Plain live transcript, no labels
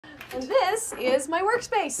And this is my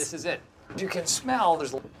workspace. This is it. You can smell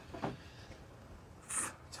there's...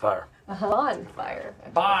 It's fire. Bonfire.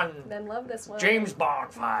 Bond. Men love this one. James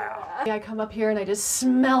Bond fire. I come up here and I just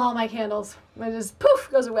smell all my candles. And it just poof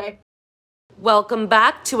goes away. Welcome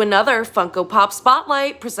back to another Funko Pop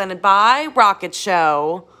Spotlight presented by Rocket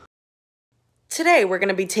Show. Today we're going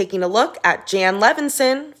to be taking a look at Jan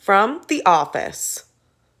Levinson from The Office.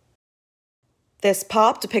 This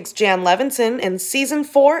pop depicts Jan Levinson in Season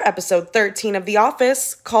 4, Episode 13 of The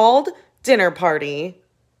Office, called Dinner Party.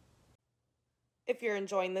 If you're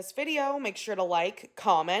enjoying this video, make sure to like,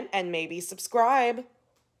 comment, and maybe subscribe.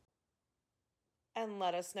 And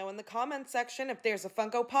let us know in the comments section if there's a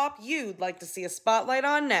Funko Pop you'd like to see a spotlight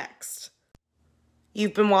on next.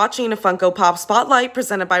 You've been watching a Funko Pop Spotlight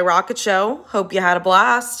presented by Rocket Show. Hope you had a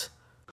blast.